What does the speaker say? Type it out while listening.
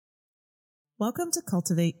Welcome to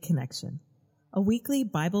Cultivate Connection, a weekly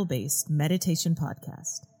Bible-based meditation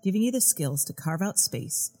podcast, giving you the skills to carve out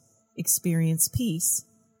space, experience peace,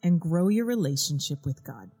 and grow your relationship with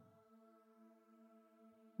God.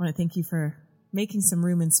 I want to thank you for making some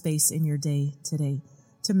room and space in your day today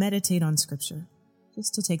to meditate on Scripture,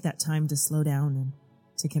 just to take that time to slow down and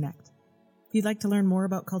to connect. If you'd like to learn more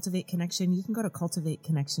about Cultivate Connection, you can go to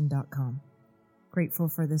cultivateconnection.com. Grateful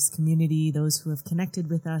for this community, those who have connected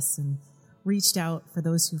with us and reached out, for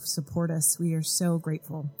those who support us. We are so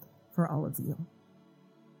grateful for all of you.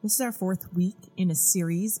 This is our fourth week in a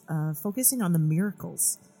series focusing on the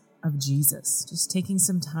miracles of Jesus, just taking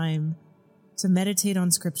some time to meditate on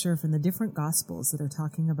Scripture from the different Gospels that are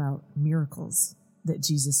talking about miracles that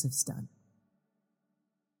Jesus has done.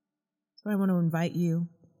 So I want to invite you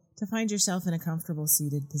to find yourself in a comfortable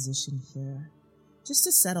seated position here, just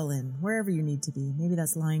to settle in wherever you need to be. Maybe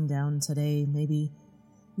that's lying down today, maybe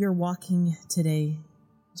you're walking today,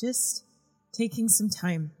 just taking some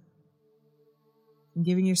time and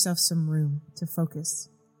giving yourself some room to focus,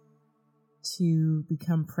 to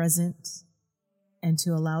become present, and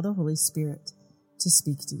to allow the Holy Spirit to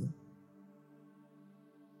speak to you.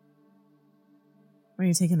 When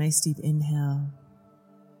you take a nice deep inhale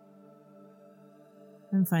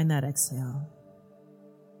and find that exhale.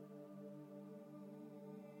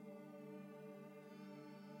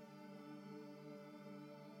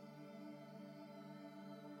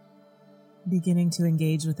 Beginning to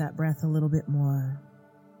engage with that breath a little bit more.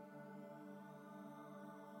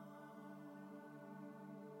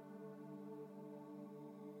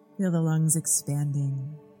 Feel the lungs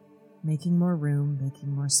expanding, making more room,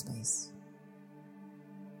 making more space.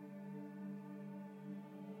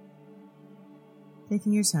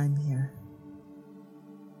 Taking your time here.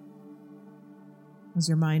 As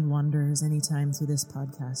your mind wanders anytime through this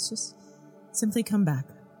podcast, just simply come back.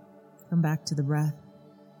 Come back to the breath.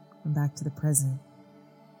 Come back to the present.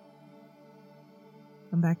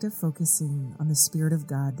 Come back to focusing on the Spirit of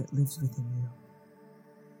God that lives within you.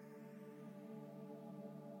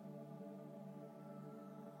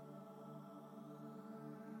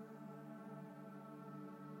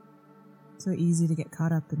 So easy to get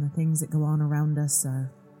caught up in the things that go on around us,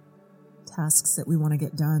 our tasks that we want to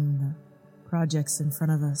get done, the projects in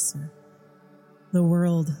front of us, or the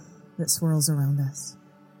world that swirls around us.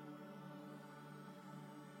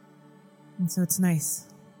 And so it's nice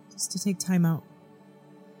just to take time out,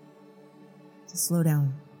 to slow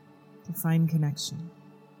down, to find connection,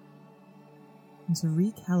 and to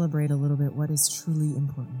recalibrate a little bit what is truly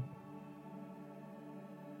important.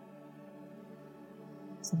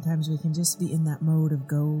 Sometimes we can just be in that mode of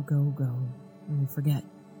go, go, go, and we forget.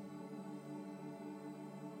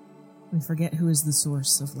 We forget who is the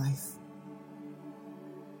source of life.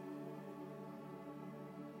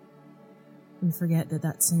 We forget that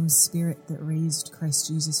that same Spirit that raised Christ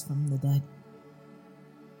Jesus from the dead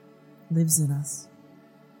lives in us.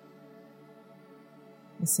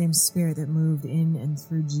 The same Spirit that moved in and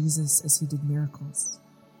through Jesus as he did miracles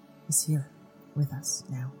is here with us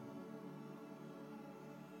now.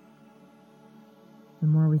 The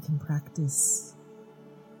more we can practice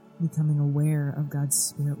becoming aware of God's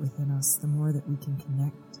Spirit within us, the more that we can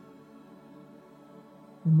connect.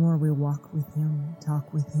 The more we walk with him,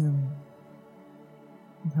 talk with him,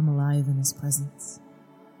 and come alive in his presence.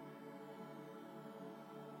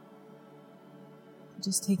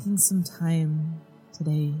 Just taking some time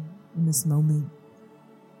today in this moment.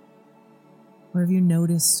 Where have you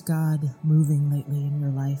noticed God moving lately in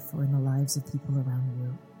your life or in the lives of people around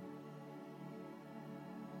you?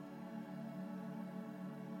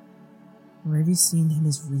 Where have you seen him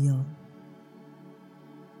as real?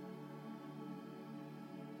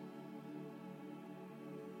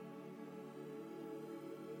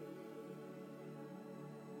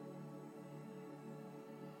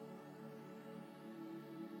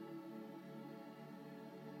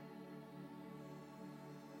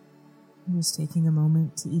 Just taking a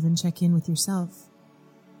moment to even check in with yourself.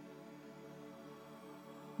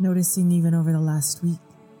 Noticing even over the last week,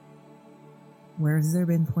 where has there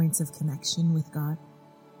been points of connection with God?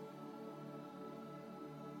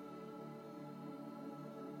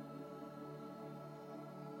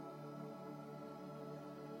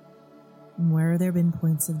 And where have there been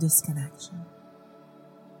points of disconnection?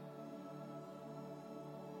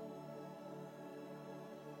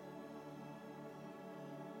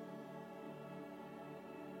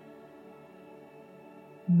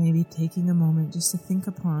 Maybe taking a moment just to think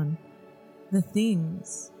upon the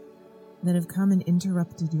things that have come and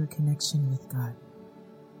interrupted your connection with God.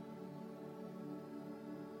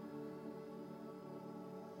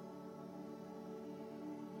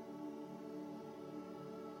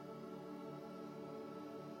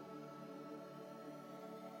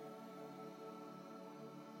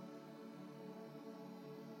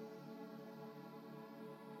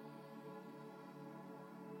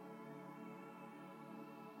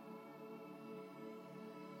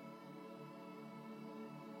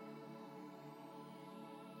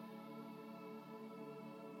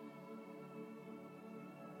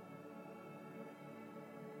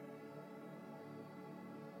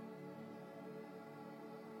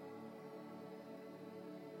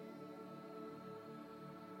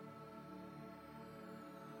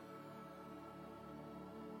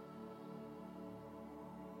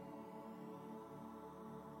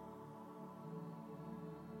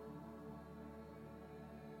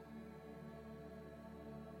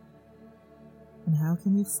 how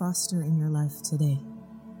can you foster in your life today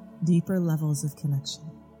deeper levels of connection?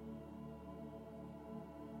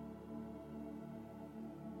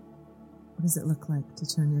 What does it look like to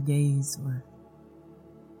turn your gaze or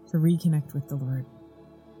to reconnect with the Lord?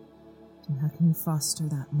 And how can you foster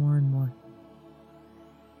that more and more?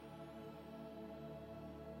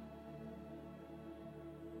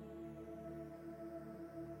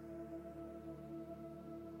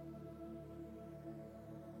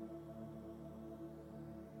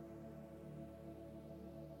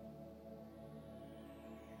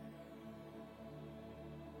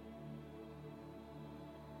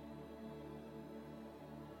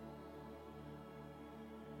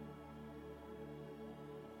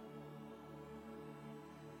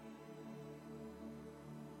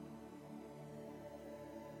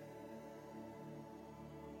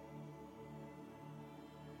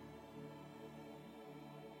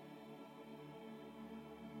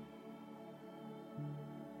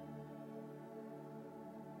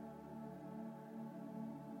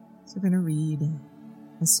 So we're going to read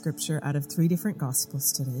a scripture out of 3 different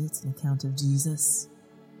Gospels today. It's an account of Jesus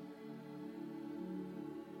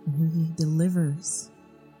and who he delivers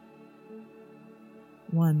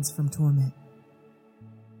ones from torment.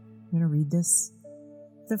 I'm going to read this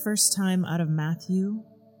the first time out of Matthew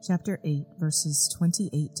chapter 8, verses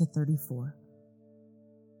 28 to 34,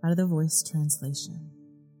 out of the Voice translation.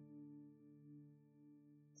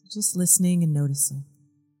 So just listening and noticing.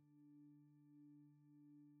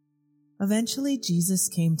 Eventually, Jesus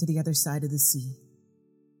came to the other side of the sea,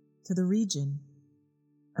 to the region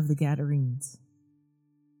of the Gadarenes.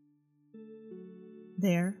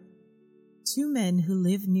 There, 2 men who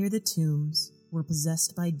lived near the tombs were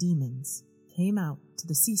possessed by demons, came out to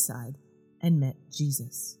the seaside and met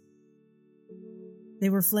Jesus. They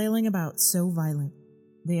were flailing about so violent,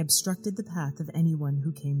 they obstructed the path of anyone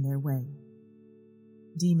who came their way.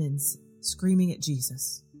 Demons screaming at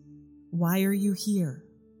Jesus, "Why are you here?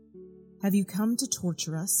 Have you come to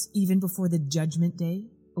torture us even before the judgment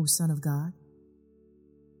day, O Son of God?"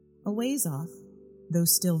 A ways off, though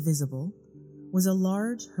still visible, was a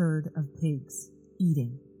large herd of pigs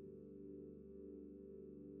eating.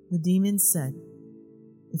 The demons said,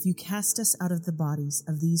 "If you cast us out of the bodies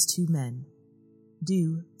of these 2 men,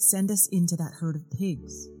 do send us into that herd of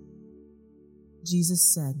pigs." Jesus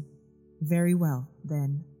said, "Very well,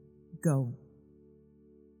 then, go."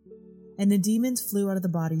 And the demons flew out of the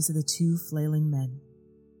bodies of the 2 flailing men.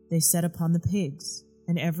 They set upon the pigs,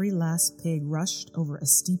 and every last pig rushed over a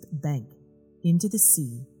steep bank into the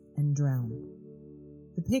sea and drowned.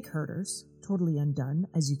 The pig herders, totally undone,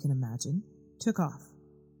 as you can imagine, took off.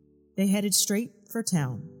 They headed straight for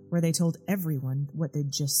town, where they told everyone what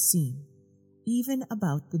they'd just seen, even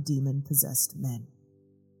about the demon-possessed men.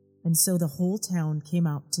 And so the whole town came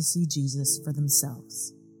out to see Jesus for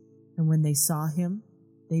themselves. And when they saw him,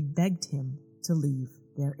 they begged him to leave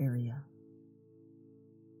their area.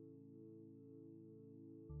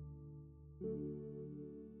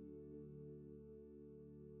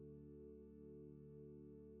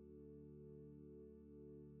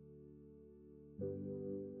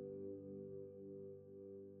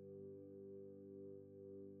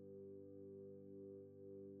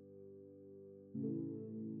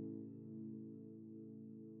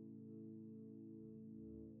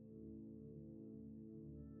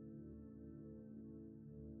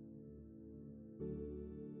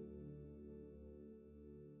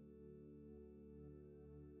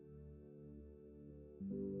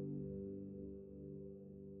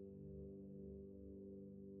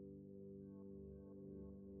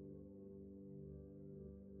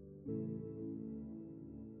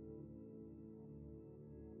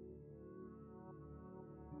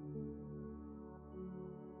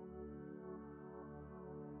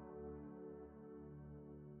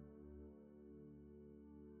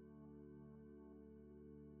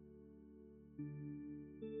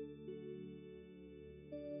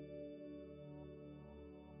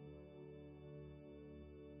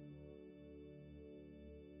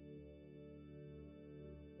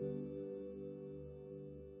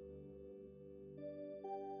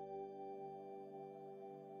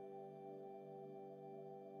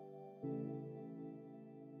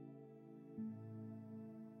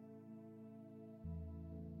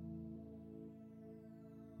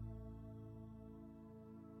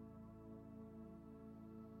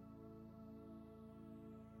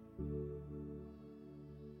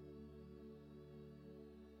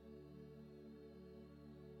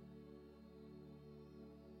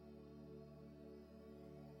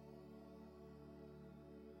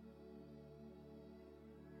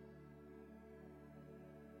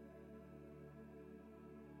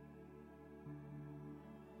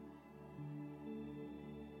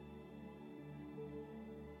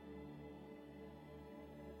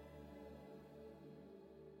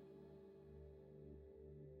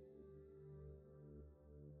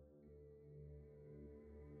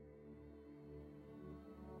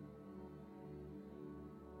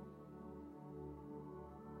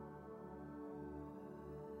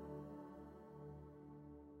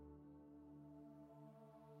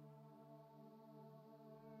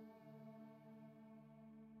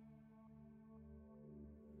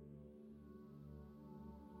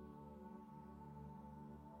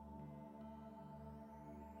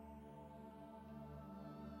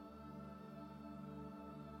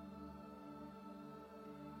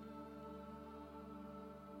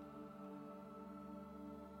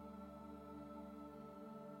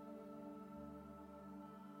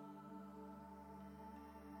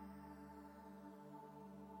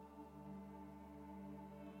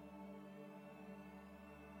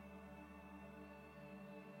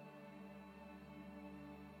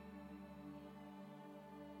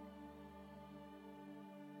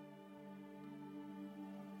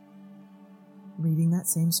 reading that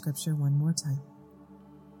same scripture one more time.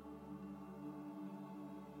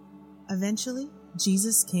 Eventually,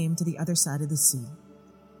 Jesus came to the other side of the sea,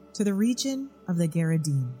 to the region of the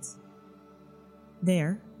Gerasenes.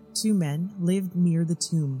 There, 2 men lived near the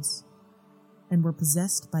tombs and were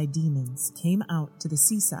possessed by demons, came out to the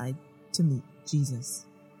seaside to meet Jesus.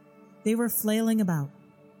 They were flailing about,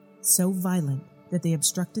 so violent that they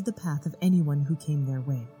obstructed the path of anyone who came their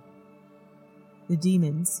way. The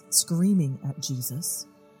demons, screaming at Jesus,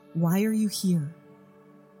 "Why are you here?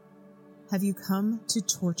 Have you come to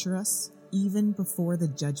torture us even before the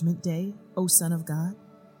judgment day, O Son of God?"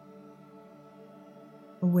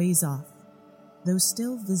 A ways off, though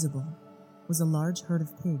still visible, was a large herd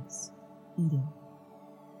of pigs eating.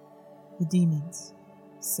 The demons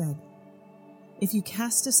said, "If you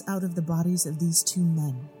cast us out of the bodies of these 2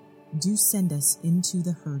 men, do send us into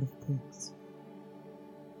the herd of pigs."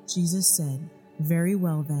 Jesus said, "Very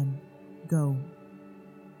well then, go."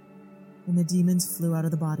 And the demons flew out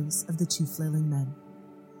of the bodies of the 2 flailing men.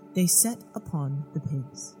 They set upon the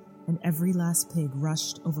pigs, and every last pig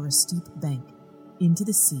rushed over a steep bank into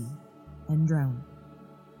the sea and drowned.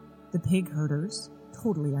 The pig herders,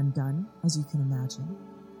 totally undone, as you can imagine,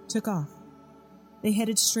 took off. They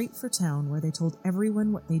headed straight for town, where they told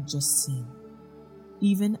everyone what they'd just seen,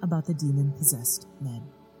 even about the demon-possessed men.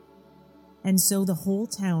 And so the whole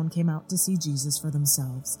town came out to see Jesus for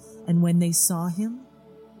themselves, and when they saw him,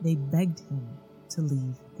 they begged him to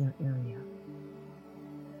leave their area.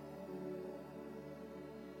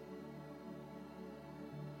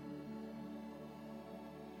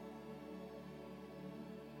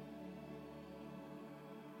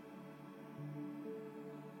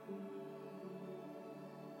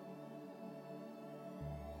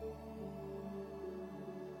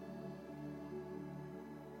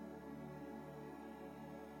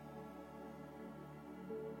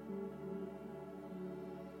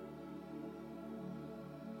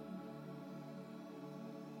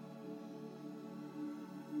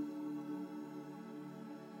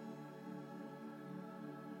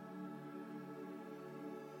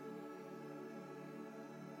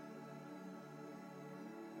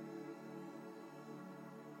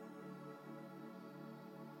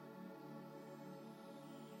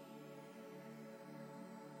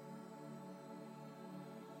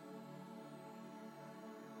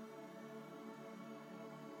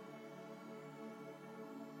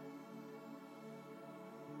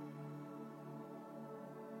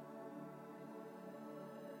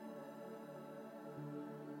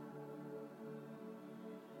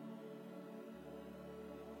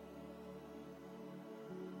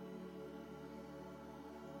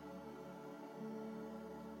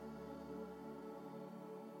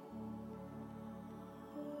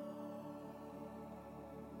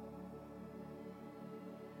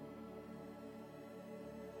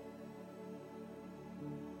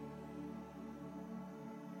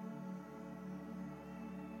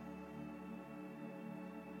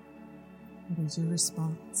 What is your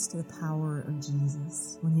response to the power of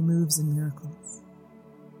Jesus when he moves in miracles?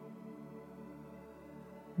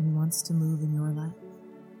 When he wants to move in your life?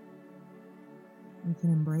 We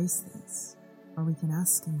can embrace this, or we can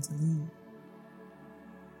ask him to lead.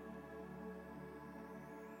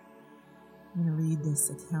 I'm going to read this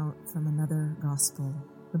account from another gospel,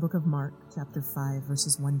 the book of Mark, chapter 5,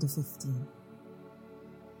 verses 1 to 15,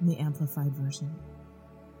 in the Amplified Version.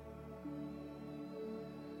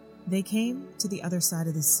 They came to the other side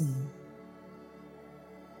of the sea,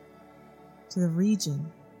 to the region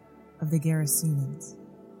of the Gerasenes.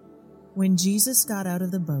 When Jesus got out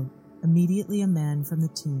of the boat, immediately a man from the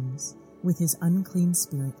tombs with his unclean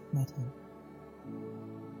spirit met him.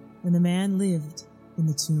 And the man lived in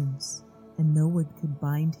the tombs, and no one could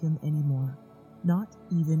bind him anymore, not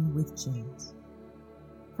even with chains.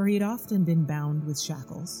 For he had often been bound with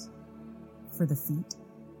shackles for the feet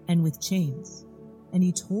and with chains. And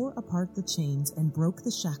he tore apart the chains and broke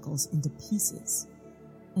the shackles into pieces,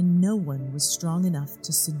 and no one was strong enough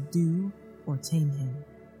to subdue or tame him.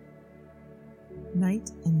 Night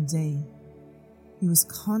and day, he was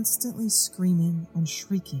constantly screaming and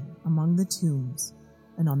shrieking among the tombs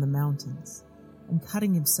and on the mountains, and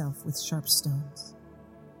cutting himself with sharp stones.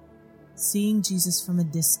 Seeing Jesus from a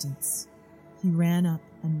distance, he ran up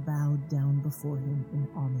and bowed down before him in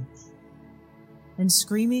homage. And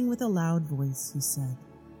screaming with a loud voice, he said,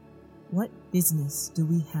 "What business do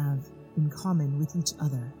we have in common with each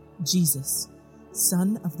other, Jesus,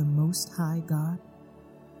 Son of the Most High God?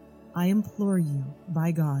 I implore you,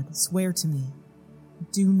 by God, swear to me,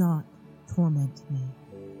 do not torment me."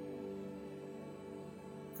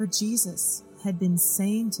 For Jesus had been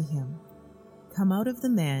saying to him, "Come out of the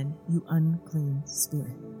man, you unclean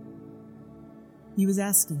spirit." He was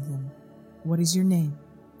asking him, "What is your name?"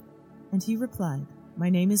 And he replied, "My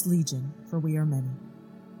name is Legion, for we are many."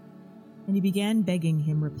 And he began begging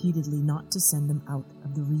him repeatedly not to send him out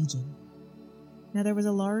of the region. Now there was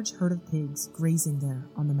a large herd of pigs grazing there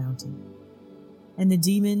on the mountain. And the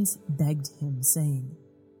demons begged him, saying,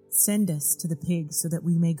 "Send us to the pigs so that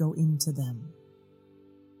we may go into them."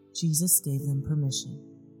 Jesus gave them permission.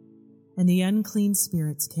 And the unclean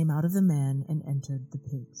spirits came out of the man and entered the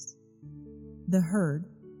pigs. The herd,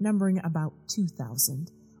 numbering about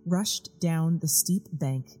 2,000, rushed down the steep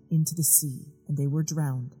bank into the sea, and they were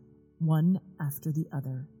drowned, one after the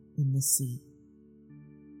other, in the sea.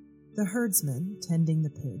 The herdsmen, tending the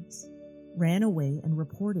pigs, ran away and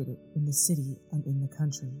reported it in the city and in the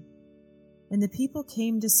country. And the people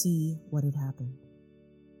came to see what had happened.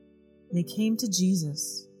 They came to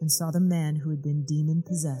Jesus and saw the man who had been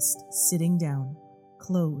demon-possessed sitting down,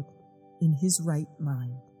 clothed, in his right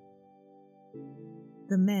mind.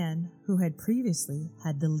 The man who had previously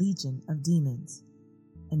had the legion of demons,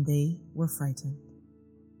 and they were frightened.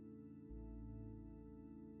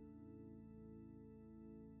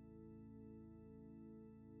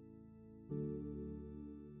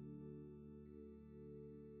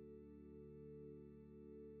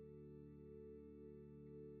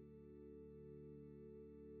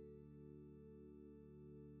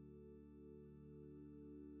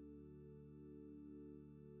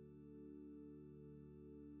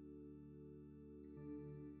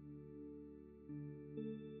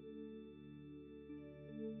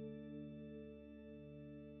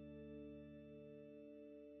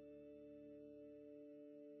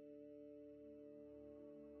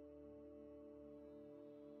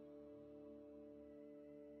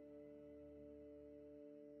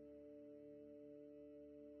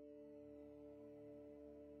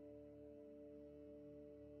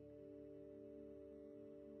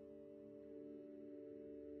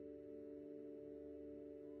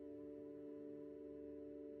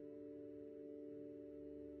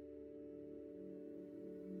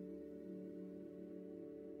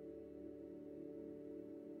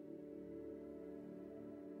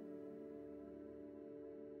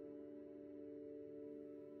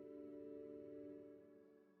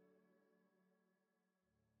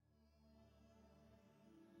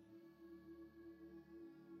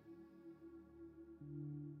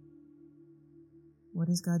 What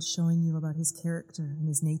is God showing you about his character and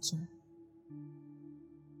his nature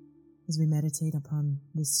as we meditate upon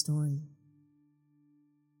this story?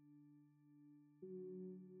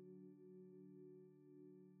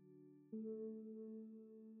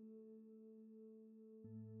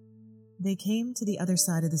 They came to the other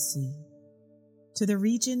side of the sea, to the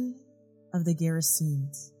region of the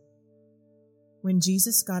Gerasenes. When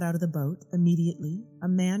Jesus got out of the boat, immediately a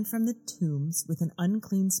man from the tombs with an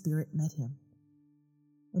unclean spirit met him.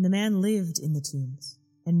 And the man lived in the tombs,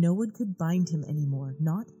 and no one could bind him any more,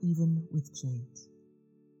 not even with chains.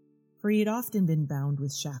 For he had often been bound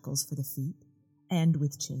with shackles for the feet, and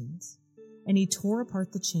with chains. And he tore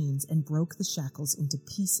apart the chains and broke the shackles into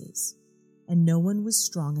pieces, and no one was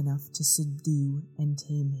strong enough to subdue and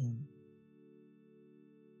tame him.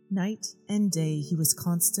 Night and day he was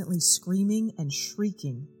constantly screaming and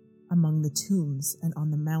shrieking among the tombs and on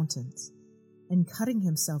the mountains, and cutting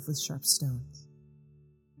himself with sharp stones.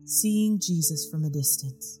 Seeing Jesus from a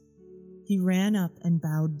distance, he ran up and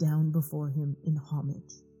bowed down before him in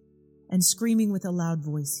homage, and screaming with a loud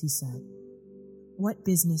voice, he said, "What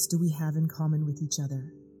business do we have in common with each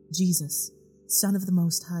other, Jesus, Son of the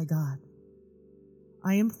Most High God?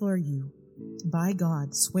 I implore you, by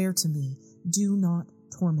God, swear to me, do not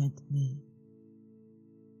torment me."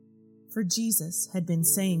 For Jesus had been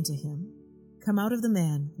saying to him, "Come out of the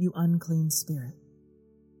man, you unclean spirit."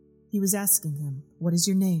 He was asking him, "What is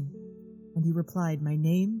your name?" And he replied, "My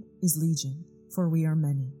name is Legion, for we are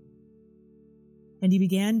many." And he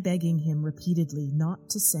began begging him repeatedly not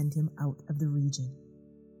to send him out of the region.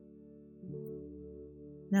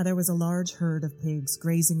 Now there was a large herd of pigs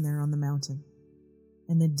grazing there on the mountain,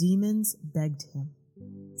 and the demons begged him,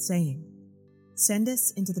 saying, "Send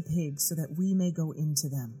us into the pigs so that we may go into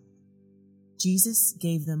them." Jesus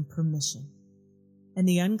gave them permission. And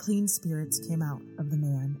the unclean spirits came out of the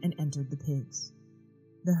man and entered the pigs.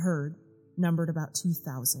 The herd, numbered about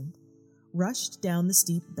 2,000, rushed down the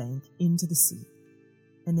steep bank into the sea,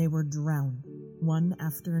 and they were drowned, one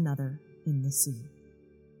after another, in the sea.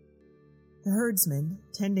 The herdsmen,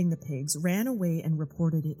 tending the pigs, ran away and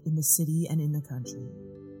reported it in the city and in the country.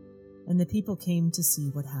 And the people came to see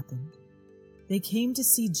what happened. They came to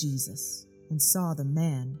see Jesus and saw the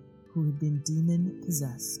man who had been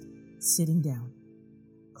demon-possessed, sitting down,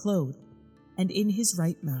 clothed and in his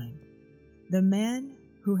right mind, the man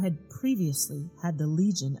who had previously had the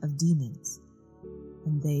legion of demons,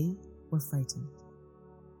 and they were frightened.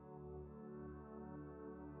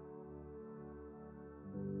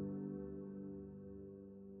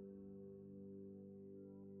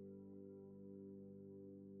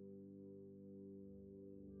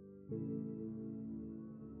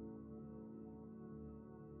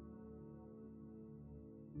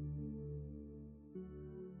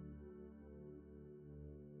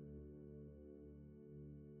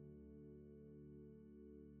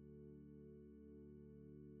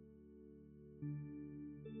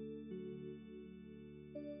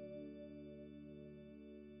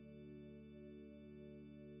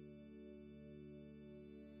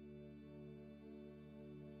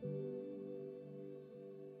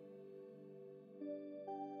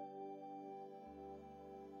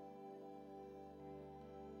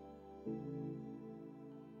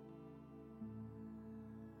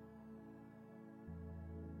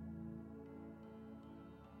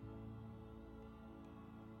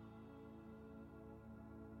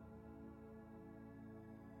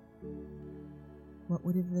 What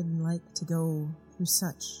would it have been like to go through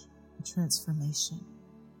such a transformation?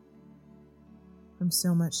 From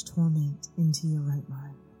so much torment into your right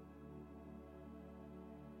mind.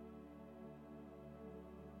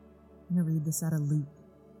 I'm going to read this out of Luke,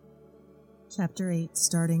 chapter 8,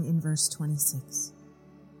 starting in verse 26.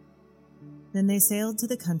 Then they sailed to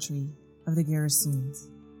the country of the Gerasenes,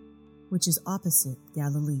 which is opposite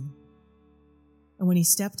Galilee. And when he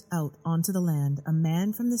stepped out onto the land, a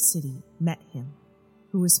man from the city met him,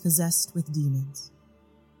 who was possessed with demons.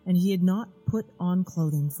 And he had not put on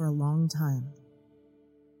clothing for a long time,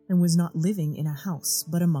 and was not living in a house,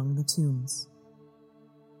 but among the tombs.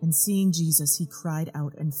 And seeing Jesus, he cried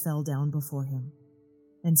out and fell down before him,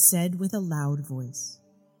 and said with a loud voice,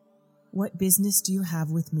 "What business do you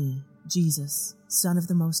have with me, Jesus, Son of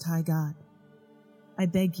the Most High God? I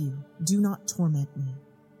beg you, do not torment me."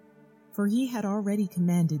 For he had already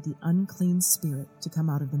commanded the unclean spirit to come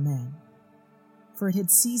out of the man. For it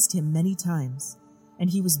had seized him many times, and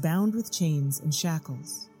he was bound with chains and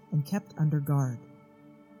shackles, and kept under guard.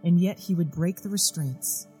 And yet he would break the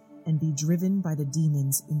restraints, and be driven by the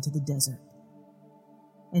demons into the desert.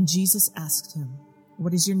 And Jesus asked him,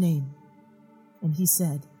 "What is your name?" And he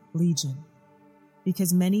said, "Legion,"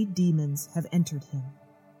 because many demons have entered him.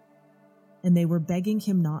 And they were begging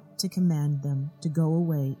him not to command them to go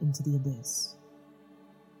away into the abyss.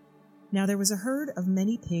 Now there was a herd of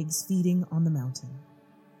many pigs feeding on the mountain,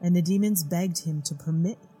 and the demons begged him to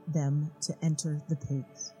permit them to enter the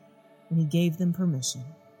pigs, and he gave them permission.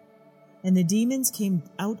 And the demons came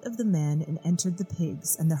out of the man and entered the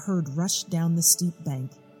pigs, and the herd rushed down the steep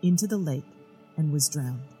bank into the lake and was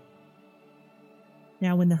drowned.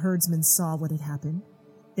 Now when the herdsmen saw what had happened,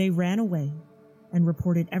 they ran away and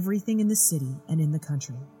reported everything in the city and in the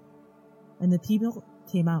country. And the people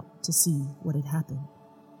came out to see what had happened.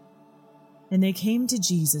 And they came to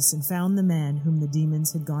Jesus and found the man whom the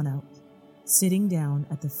demons had gone out, sitting down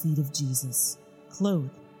at the feet of Jesus,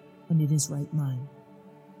 clothed and in his right mind.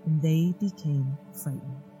 And they became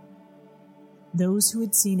frightened. Those who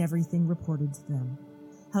had seen everything reported to them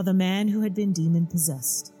how the man who had been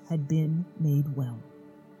demon-possessed had been made well.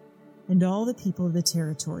 And all the people of the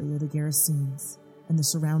territory of the Gerasenes and the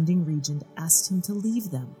surrounding region asked him to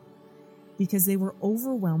leave them, because they were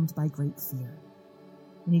overwhelmed by great fear.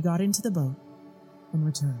 And he got into the boat and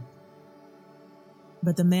returned.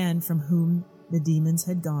 But the man from whom the demons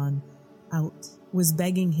had gone out was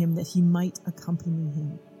begging him that he might accompany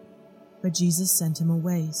him. But Jesus sent him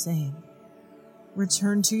away, saying,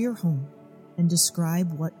 "Return to your home and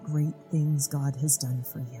describe what great things God has done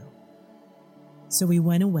for you." So he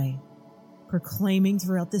went away, proclaiming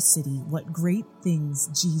throughout the city what great things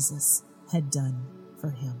Jesus had done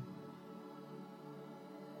for him.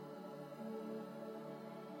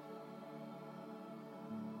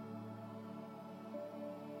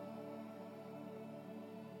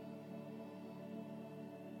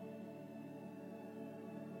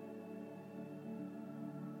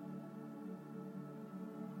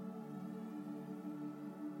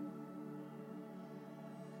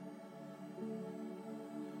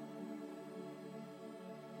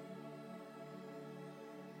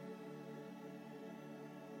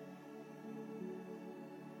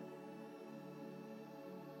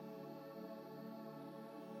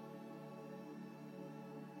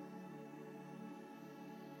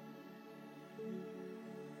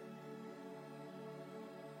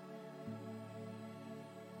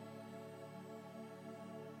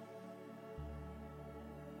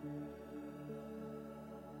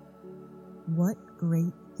 What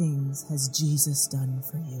great things has Jesus done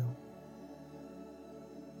for you?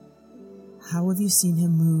 How have you seen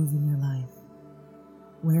him move in your life?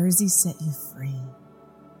 Where has he set you free?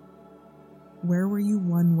 Where were you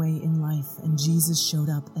one way in life and Jesus showed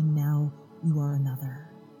up and now you are another?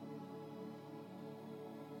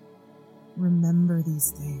 Remember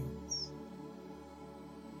these things.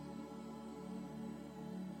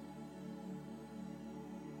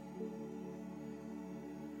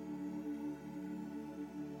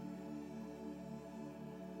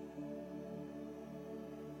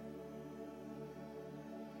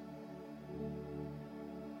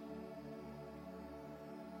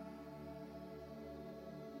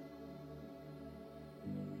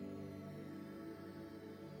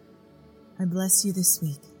 I bless you this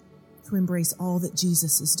week to embrace all that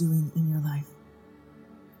Jesus is doing in your life,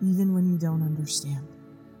 even when you don't understand,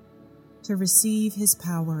 to receive his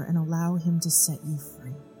power and allow him to set you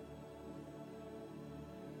free.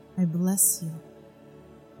 I bless you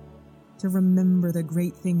to remember the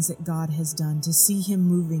great things that God has done, to see him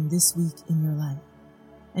moving this week in your life,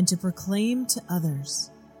 and to proclaim to others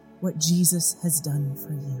what Jesus has done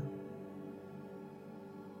for you.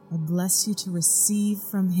 I bless you to receive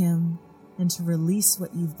from him and to release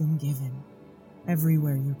what you've been given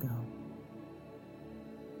everywhere you go.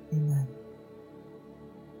 Amen.